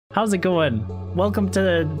How's it going? Welcome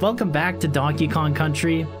back to Donkey Kong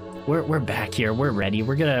Country. We're back here. We're ready.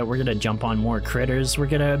 We're gonna jump on more critters. We're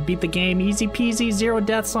gonna beat the game easy peasy, 0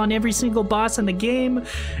 deaths on every single boss in the game,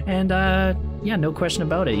 and yeah, no question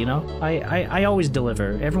about it. You know, I always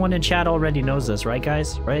deliver. Everyone in chat already knows this, right,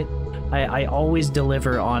 guys? Right? I always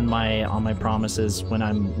deliver on my promises. When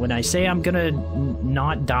I say I'm gonna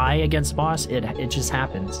not die against boss, it just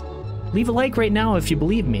happens. Leave a like right now if you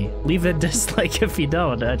believe me. Leave a dislike if you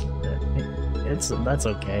don't. That's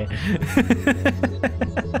okay.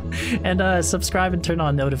 And subscribe and turn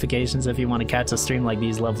on notifications if you want to catch a stream like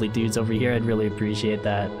these lovely dudes over here. I'd really appreciate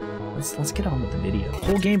that. Let's get on with the video.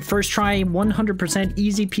 Whole game first try, 100%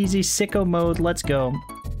 easy peasy sicko mode. Let's go.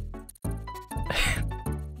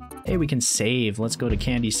 Hey, we can save. Let's go to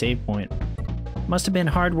Candy save point. Must have been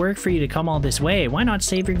hard work for you to come all this way. Why not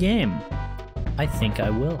save your game? I think I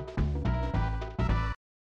will.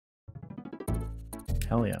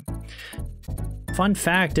 Hell yeah. Fun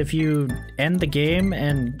fact, if you end the game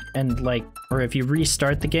and like, or if you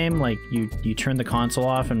restart the game, like you turn the console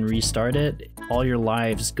off and restart it, all your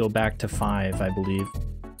lives go back to 5, I believe.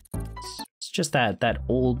 It's just that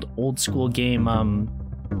old school game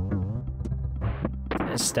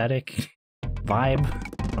aesthetic vibe.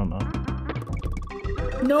 I don't know.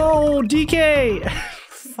 No, DK!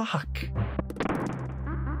 Fuck.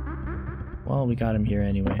 Well, we got him here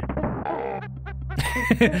anyway.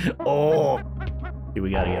 Oh! Here,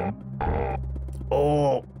 we gotta get him.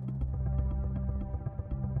 Oh!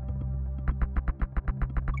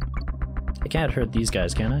 I can't hurt these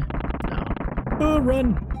guys, can I? No. Oh,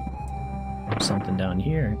 run! There's something down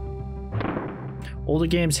here. Older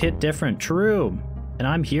games hit different. True. And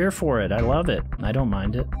I'm here for it. I love it. I don't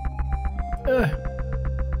mind it. Ugh.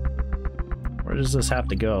 Where does this have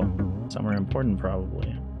to go? Somewhere important,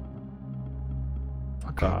 probably.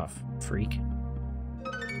 Fuck off, freak.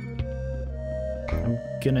 I'm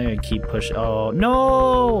gonna keep pushing. Oh,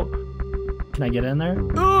 no! Can I get in there?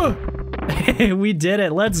 We did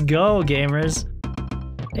it. Let's go, gamers.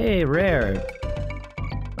 Hey, rare.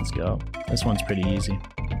 Let's go. This one's pretty easy.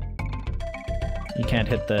 You can't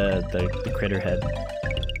hit the critter head.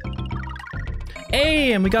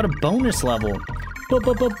 Hey, and we got a bonus level.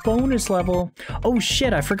 Bonus level. Oh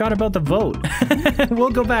shit, I forgot about the vote.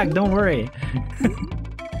 We'll go back, don't worry.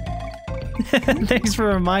 Thanks for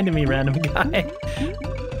reminding me, random guy.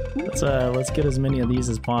 Let's get as many of these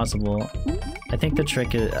as possible. I think the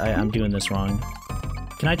trick is I'm doing this wrong.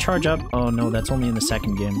 Can I charge up? Oh no, that's only in the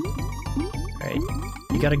second game. Alright.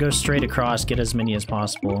 You gotta go straight across, get as many as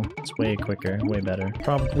possible. It's way quicker, way better.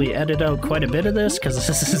 Probably edit out quite a bit of this, because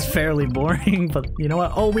this is fairly boring, but you know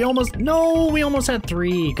what? Oh, we almost had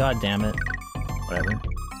 3! God damn it. Whatever.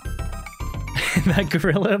 That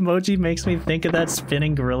gorilla emoji makes me think of that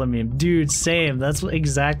spinning gorilla meme. Dude, same. That's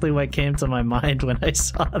exactly what came to my mind when I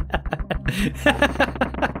saw that.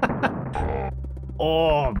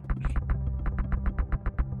 Oh.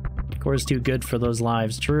 Core's too good for those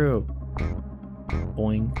lives. True.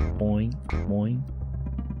 Boing, boing, boing.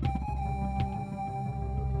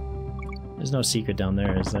 There's no secret down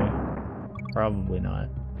there, is there? Probably not.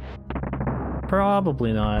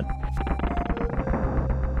 Probably not.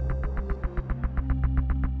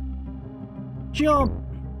 Jump!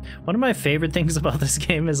 One of my favorite things about this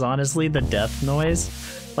game is honestly the death noise.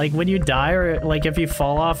 Like when you die or like if you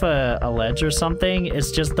fall off a ledge or something,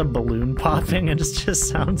 it's just the balloon popping and it just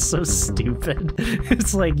sounds so stupid.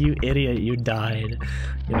 It's like, you idiot, you died.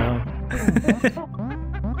 You know?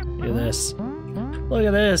 Look at this. Look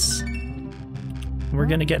at this! We're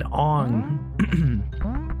gonna get Ong.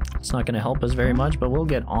 It's not gonna help us very much, but we'll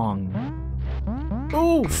get Ong.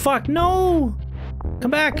 Oh, fuck, no!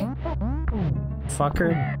 Come back!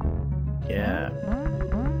 Fucker. Yeah.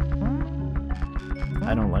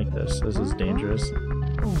 I don't like this. This is dangerous.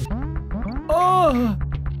 Oh!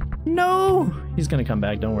 No! He's gonna come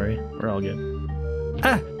back, don't worry. We're all good.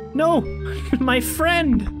 Ah! No! My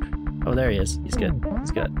friend! Oh, there he is. He's good.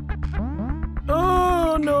 He's good.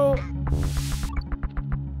 Oh, no!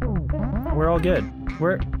 We're all good.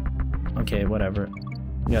 We're... Okay, whatever.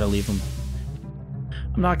 We gotta leave him.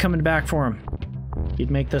 I'm not coming back for him.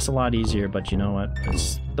 He'd make this a lot easier, but you know what?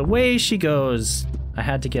 It's the way she goes. I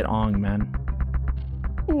had to get Ong, man.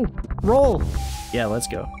 Ooh, roll! Yeah, let's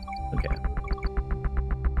go. Okay.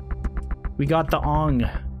 We got the Ong.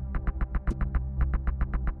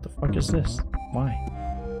 The fuck is this? Why?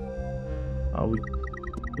 Oh, we...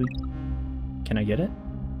 Can I get it?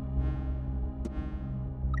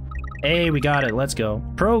 Hey, we got it. Let's go.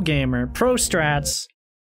 Pro gamer. Pro strats.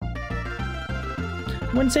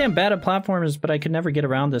 I wouldn't say I'm bad at platformers, but I could never get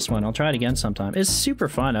around this one. I'll try it again sometime. It's super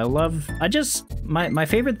fun. My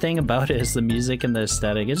favorite thing about it is the music and the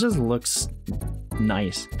aesthetic. It just looks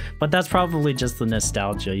nice. But that's probably just the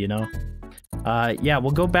nostalgia, you know? Yeah,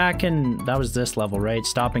 we'll go back and that was this level, right?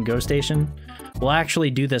 Stop and go station. We'll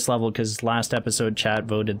actually do this level because last episode chat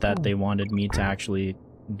voted that they wanted me to actually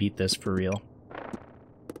beat this for real.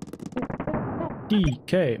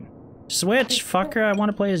 DK. Switch, fucker, I want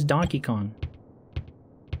to play as Donkey Kong.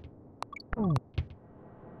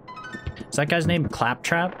 Is that guy's name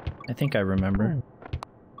Claptrap? I think I remember.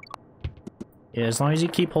 Yeah, as long as you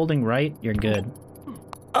keep holding right, you're good.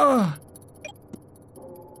 Ugh!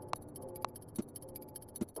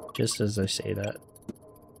 Just as I say that.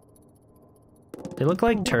 They look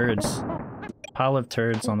like turds. Pile of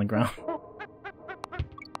turds on the ground.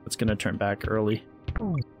 It's gonna turn back early.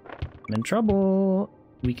 I'm in trouble.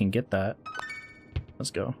 We can get that.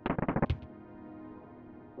 Let's go.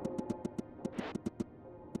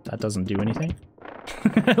 That doesn't do anything.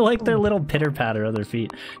 I like their little pitter patter of their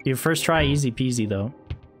feet. Dude, first try easy peasy though.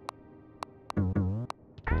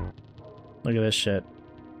 Look at this shit.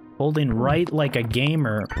 Holding right like a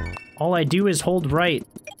gamer. All I do is hold right.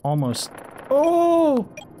 Almost. Oh!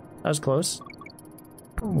 That was close.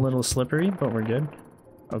 A little slippery, but we're good.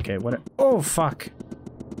 Okay, what? Oh, fuck.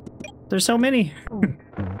 There's so many.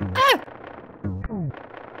 Ah!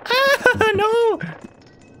 Ah, no!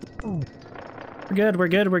 We're good, we're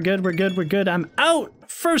good, we're good, we're good, we're good. I'm out!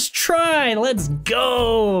 First try! Let's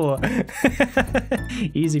go!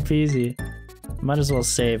 Easy peasy. Might as well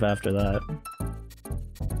save after that.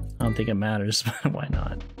 I don't think it matters, but why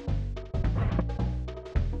not?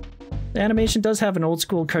 The animation does have an old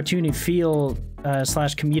school cartoony feel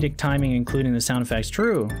slash comedic timing, including the sound effects.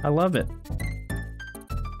 True, I love it.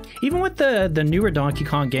 Even with the newer Donkey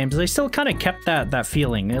Kong games, they still kind of kept that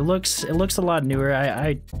feeling. It looks a lot newer.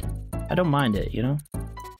 I don't mind it, you know?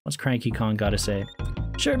 What's Cranky Kong gotta say?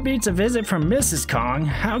 Sure beats a visit from Mrs. Kong.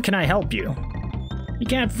 How can I help you? You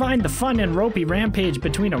can't find the fun and ropey rampage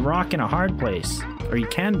between a rock and a hard place. Or you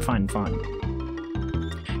can find fun.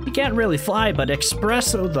 He can't really fly, but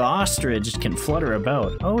Espresso the ostrich can flutter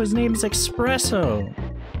about. Oh, his name's Espresso.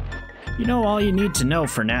 You know all you need to know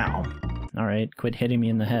for now. Alright, quit hitting me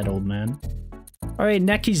in the head, old man. Alright,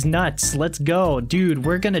 Necky's nuts. Let's go. Dude,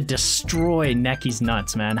 we're gonna destroy Necky's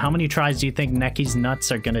nuts, man. How many tries do you think Necky's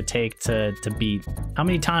nuts are gonna take to beat? How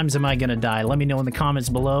many times am I gonna die? Let me know in the comments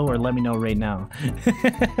below, or let me know right now.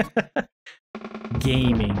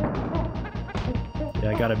 Gaming.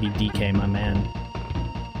 Yeah, I gotta be DK, my man.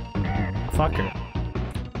 Fucker.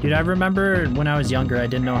 Dude, I remember when I was younger, I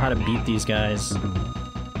didn't know how to beat these guys.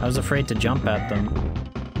 I was afraid to jump at them.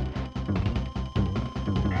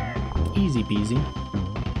 Easy peasy.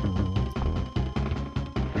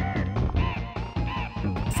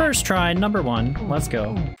 First try, number 1. Let's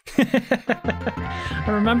go. I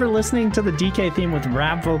remember listening to the DK theme with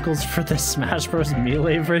rap vocals for the Smash Bros.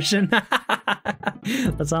 Melee version.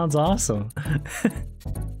 That sounds awesome.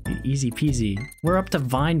 Easy peasy. We're up to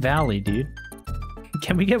Vine Valley, dude.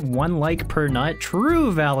 Can we get 1 like per nut?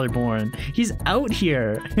 True, Valorborn. He's out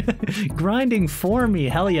here. Grinding for me.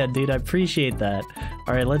 Hell yeah, dude. I appreciate that.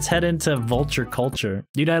 Alright, let's head into Vulture Culture.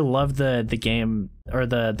 Dude, I love the game, or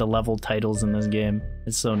the level titles in this game.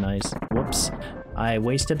 It's so nice. Whoops. I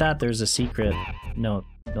wasted that. There's a secret. No,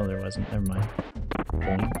 there wasn't. Never mind.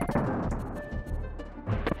 Boing.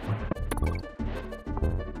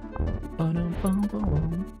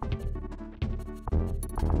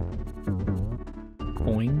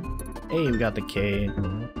 Boing. Hey, we got the K.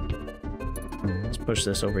 Let's push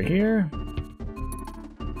this over here.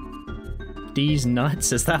 These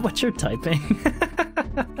nuts? Is that what you're typing?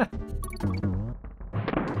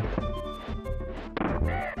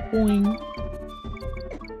 Boing.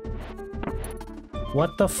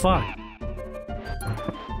 What the fuck?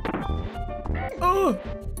 Oh!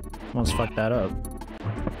 Almost fucked that up.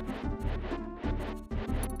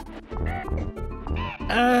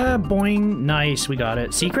 Boing. Nice, we got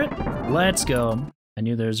it. Secret? Let's go. I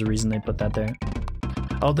knew there was a reason they put that there.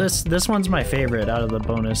 Oh, this one's my favorite out of the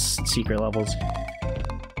bonus secret levels.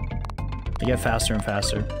 They get faster and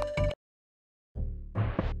faster.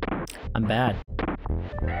 I'm bad.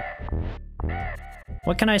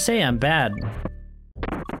 What can I say? I'm bad.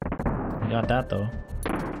 Got that though.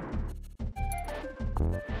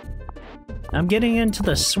 I'm getting into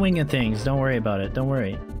the swing of things. Don't worry about it. Don't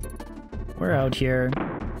worry. We're out here.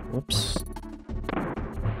 Whoops.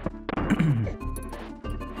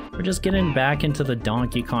 We're just getting back into the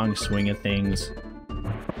Donkey Kong swing of things.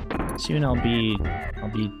 Soon I'll be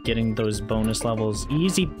getting those bonus levels.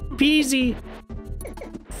 Easy peasy!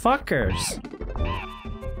 Fuckers!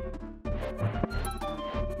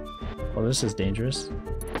 Oh, this is dangerous.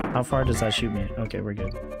 How far does that shoot me? Okay, we're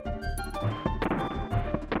good.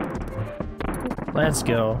 Let's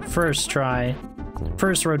go. First try.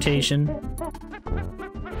 First rotation.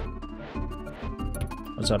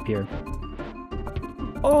 What's up here?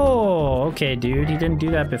 Oh, okay, dude. He didn't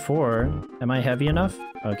do that before. Am I heavy enough?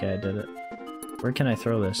 Okay, I did it. Where can I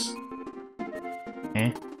throw this?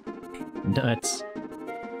 Eh? Nuts.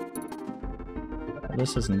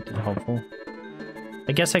 This isn't helpful.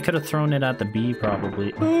 I guess I could have thrown it at the bee,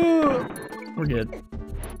 probably. We're good.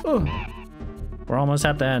 We're almost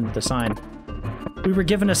at the end. The sign. We were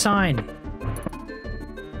given a sign.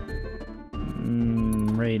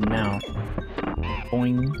 Right now.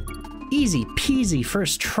 Boing. Easy peasy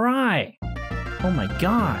first try. Oh my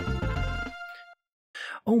god.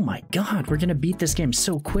 Oh my god, we're gonna beat this game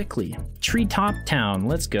so quickly. Treetop Town,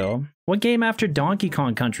 let's go. What game after Donkey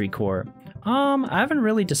Kong Country Core? I haven't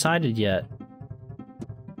really decided yet.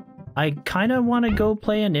 I kind of want to go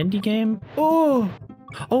play an indie game. Oh,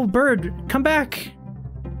 bird, come back.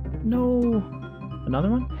 No. Another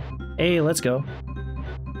one? Hey, let's go.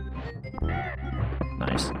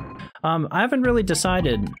 Nice. I haven't really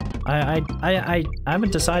decided. I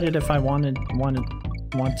haven't decided if I want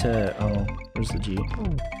to. Oh, where's the G?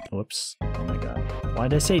 Whoops. Oh my god. Why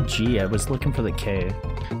did I say G? I was looking for the K.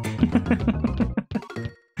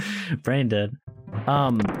 Brain dead.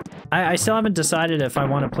 I still haven't decided if I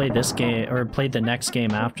want to play this game or play the next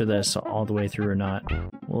game after this all the way through or not.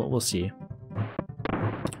 We'll see.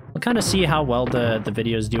 We'll kind of see how well the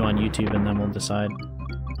videos do on YouTube, and then we'll decide.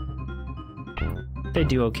 If they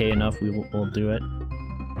do okay enough, we'll do it.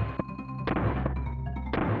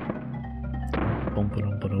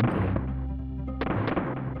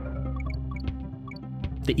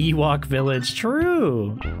 The Ewok village,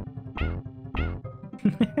 true!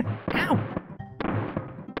 Ow!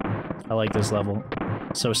 I like this level.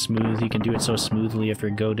 So smooth, you can do it so smoothly if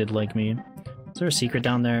you're goated like me. Is there a secret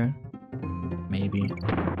down there? Maybe.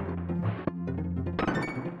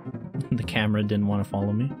 The camera didn't want to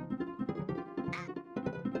follow me.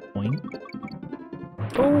 Boing.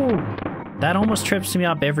 Oh! That almost trips me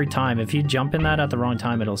up every time. If you jump in that at the wrong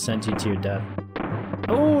time, it'll send you to your death.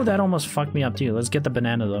 Oh, that almost fucked me up too. Let's get the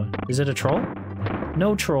banana though. Is it a troll?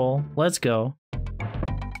 No troll. Let's go.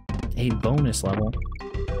 A bonus level.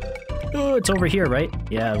 Oh, it's over here, right?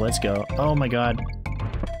 Yeah, let's go. Oh my god.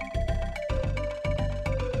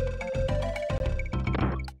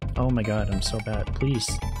 Oh my god, I'm so bad. Please.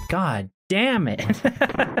 God damn it.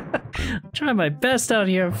 I'm trying my best out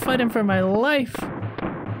here. I'm fighting for my life.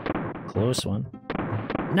 Close one.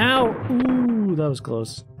 Now! Ooh, that was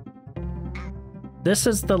close. This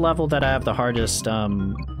is the level that I have the hardest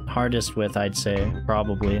with, I'd say,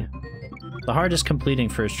 probably. The hardest completing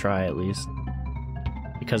first try, at least.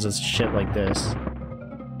 Because it's shit like this.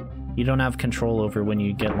 You don't have control over when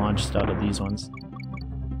you get launched out of these ones.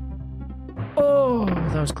 Oh,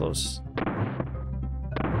 that was close.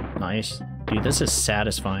 Nice. Dude, this is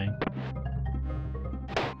satisfying.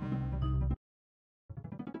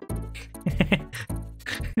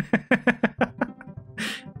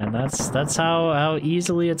 And that's how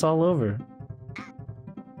easily it's all over.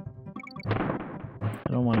 I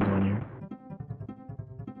don't want to go in here.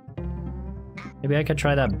 Maybe I could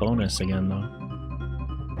try that bonus again though.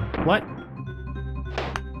 What?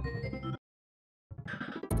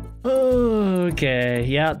 Okay,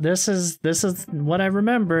 yeah, this is what I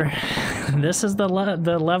remember. This is the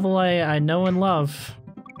level I know and love.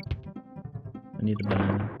 I need a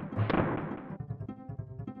banana.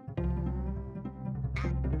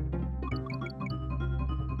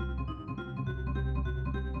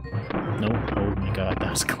 Nope. Oh my god, that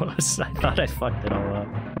was close. I thought I fucked it all up.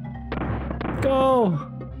 Go!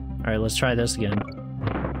 Alright, let's try this again.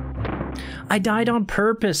 I died on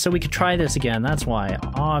purpose so we could try this again. That's why,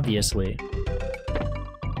 obviously.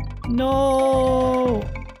 No!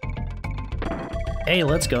 Hey,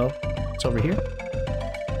 let's go. It's over here.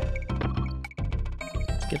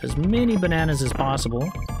 Let's get as many bananas as possible.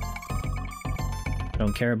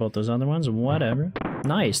 Don't care about those other ones. Whatever.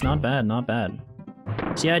 Nice. Not bad. Not bad.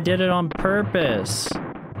 See, I did it on purpose.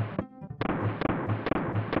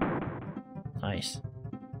 Nice.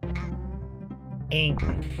 Ink.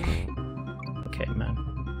 Okay, man.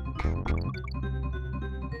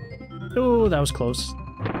 Oh, that was close.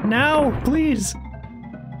 Now, please.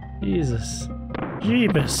 Jesus.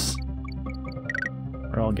 Jeebus.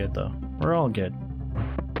 We're all good, though. We're all good.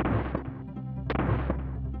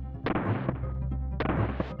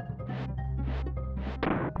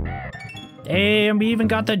 Hey, and we even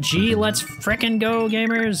got the G. Let's frickin' go,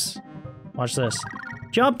 gamers. Watch this.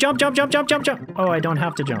 Jump, jump, jump, jump, jump, jump, jump. Oh, I don't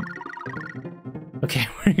have to jump. Okay,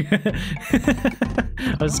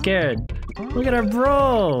 I was scared. Look at our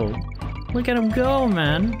bro! Look at him go,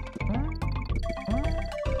 man!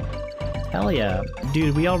 Hell yeah.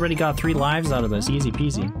 Dude, we already got 3 lives out of this. Easy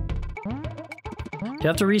peasy. Do you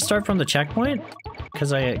have to restart from the checkpoint?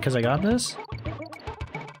 Cause I got this?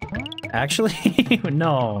 Actually,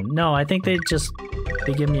 no, I think they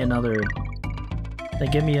give me another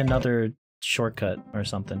shortcut or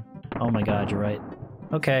something. Oh my god, you're right.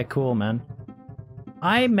 Okay, cool, man.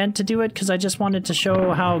 I meant to do it because I just wanted to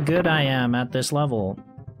show how good I am at this level.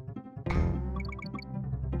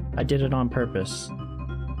 I did it on purpose.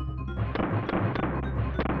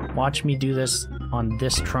 Watch me do this on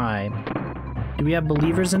this try. Do we have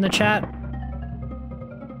believers in the chat?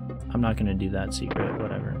 I'm not gonna do that secret,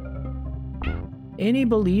 whatever. Any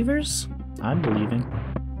believers? I'm believing.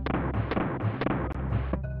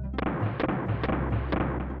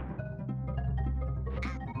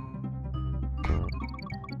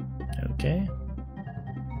 Okay.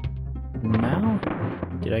 Now?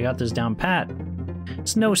 Dude, I got this down pat.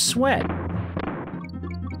 It's no sweat.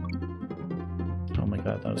 Oh my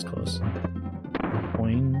god, that was close.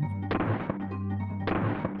 Boing.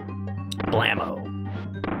 Blammo.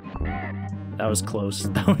 That was close.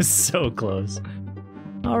 That was so close.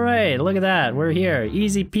 Alright, look at that. We're here.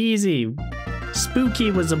 Easy peasy.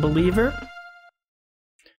 Spooky was a believer.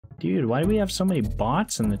 Dude, why do we have so many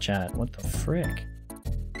bots in the chat? What the frick?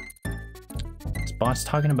 This bot's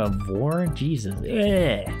talking about vor? Jesus.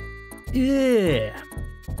 Ugh. Ugh.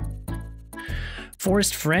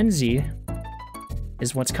 Forced Frenzy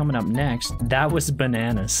is what's coming up next. That was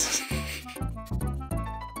bananas.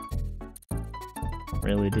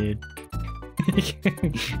 Really, dude?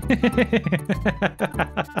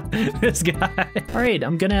 This guy. Alright,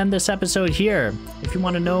 I'm gonna end this episode here. If you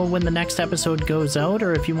want to know when the next episode goes out,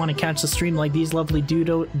 or if you want to catch the stream like these lovely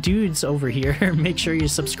dudes over here, make sure you're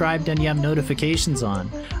subscribed and you have notifications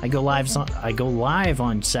on. I go live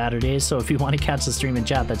on Saturdays, so if you want to catch the stream and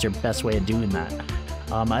chat, that's your best way of doing that.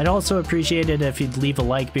 I'd also appreciate it if you'd leave a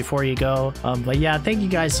like before you go. But yeah, thank you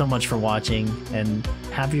guys so much for watching, and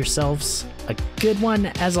have yourselves a good one.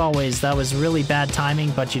 As always, that was really bad timing,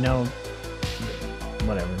 but you know,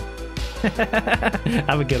 whatever.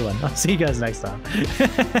 Have a good one. I'll see you guys next time.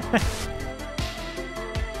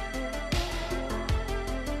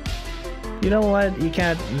 You know what? You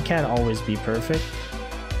can't always be perfect.